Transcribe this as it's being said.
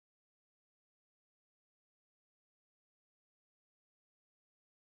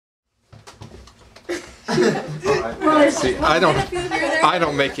See, I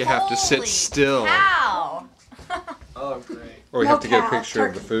don't make you have to sit still. Ow! Oh, great. Or we have to get a picture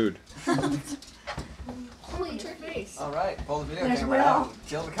of the food. All right, pull the video There's camera Will. out.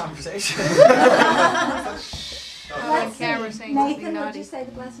 Kill the conversation. Let's camera see. saying something Nathan, would naughty. you say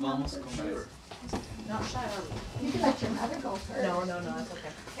the blessing on the food? Not shy, are we? You can let your mother go first. No, that's okay.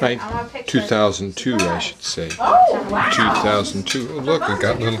 Right, I want a picture. 2002, I should say. Oh, wow. 2002. Oh, look, we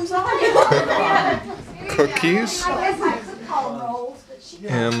got little cookies. I guess I could call them rolls, but she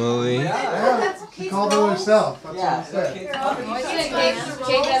Emily. Yeah. She called them herself. That's Yeah. what she said.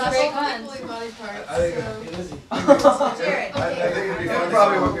 Jake has great guns. I think it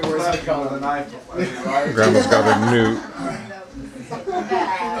probably won't be worse than calling the knife. Grandma's got a new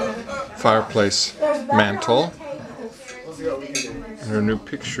fireplace mantle. And her new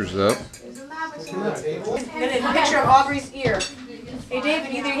picture's up. And a picture of Aubrey's ear. Hey,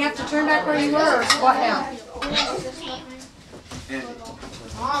 David, either you have to turn back where you were or squat down.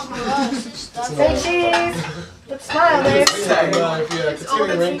 Say cheese. Let's smile, Dave. It's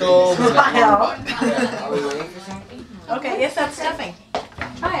getting wrinkled. Smile. Okay, yes, that's stuffing.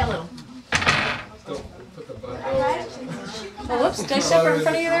 Try a little. Oh, whoops, did I step right in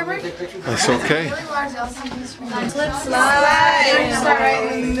front of you there, Rick? That's okay. Let's slide.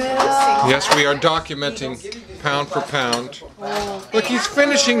 Yes, we are documenting pound for pound. Look, he's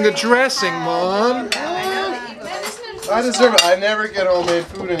finishing the dressing, Mom. I deserve it. I never get homemade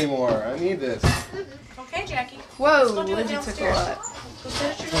food anymore. I need this. Okay, Jackie. Whoa, Go do it Lindsay took a downstairs. lot. Go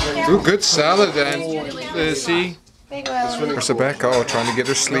finish your little Ooh, good salad, then, Lizzie. Big one. Where's Rebecca? Oh, trying to get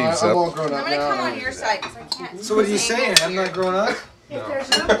her sleeves I'm all up. grown up I'm gonna come on now. your side because I can't. So what are you saying? I'm not grown up? If there's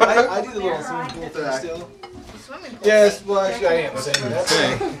no I do the little swimming pool thing still. Yes, well actually I am saying that.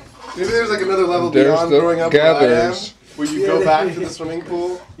 Okay. Maybe there's like another level There's beyond the growing up where I am, gathers. where you go back to the swimming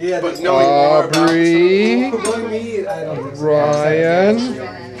pool, Yeah, but knowing more about the Aubrey, knowing me, I don't think so. Ryan. Is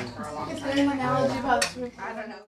there an analogy about I don't know.